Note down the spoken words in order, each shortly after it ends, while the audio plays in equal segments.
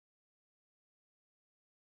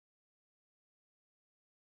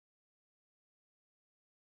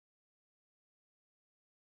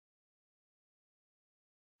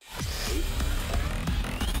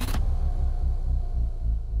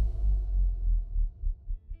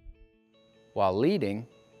While leading,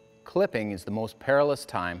 clipping is the most perilous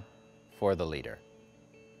time for the leader.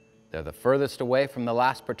 They're the furthest away from the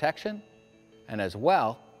last protection, and as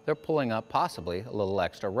well, they're pulling up possibly a little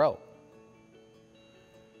extra rope.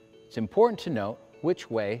 It's important to note which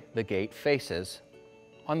way the gate faces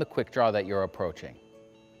on the quick draw that you're approaching.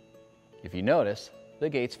 If you notice, the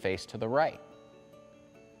gates face to the right.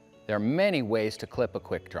 There are many ways to clip a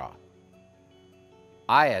quick draw.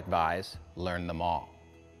 I advise learn them all.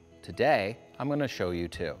 Today, I'm going to show you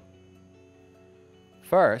two.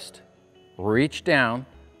 First, reach down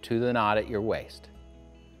to the knot at your waist.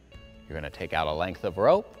 You're going to take out a length of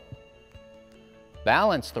rope,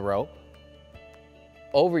 balance the rope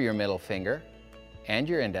over your middle finger and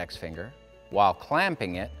your index finger while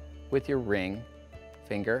clamping it with your ring,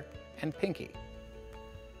 finger, and pinky.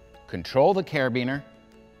 Control the carabiner,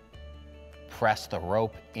 press the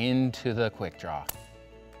rope into the quick draw.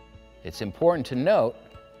 It's important to note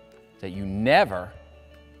that you never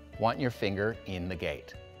want your finger in the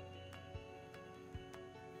gate.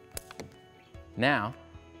 Now,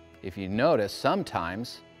 if you notice,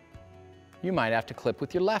 sometimes you might have to clip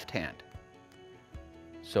with your left hand.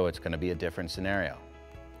 So it's going to be a different scenario.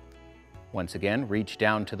 Once again, reach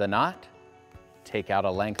down to the knot, take out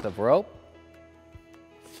a length of rope,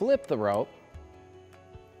 flip the rope,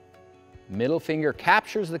 middle finger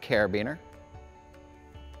captures the carabiner,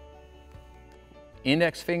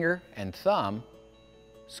 index finger and thumb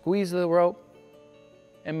squeeze the rope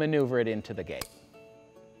and maneuver it into the gate.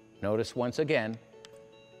 Notice once again,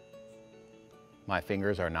 my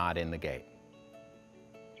fingers are not in the gate.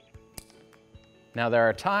 Now there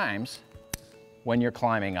are times when you're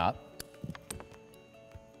climbing up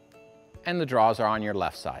and the draws are on your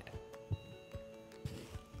left side.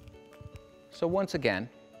 So once again,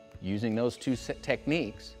 using those two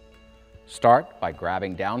techniques, start by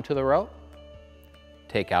grabbing down to the rope,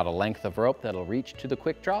 take out a length of rope that'll reach to the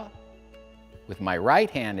quick draw. With my right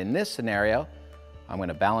hand in this scenario, I'm going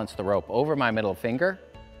to balance the rope over my middle finger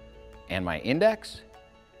and my index,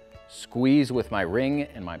 squeeze with my ring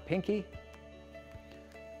and my pinky,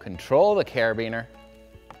 control the carabiner,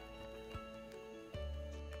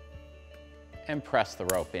 and press the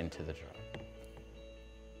rope into the draw.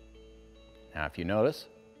 Now if you notice,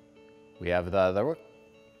 we have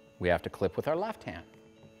to clip with our left hand.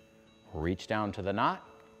 Reach down to the knot,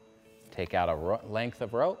 take out a length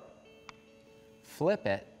of rope, flip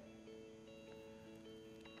it,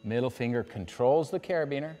 middle finger controls the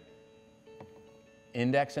carabiner,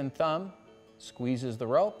 index and thumb squeezes the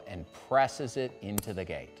rope and presses it into the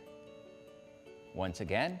gate. Once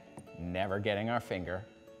again, never getting our finger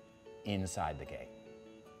inside the gate.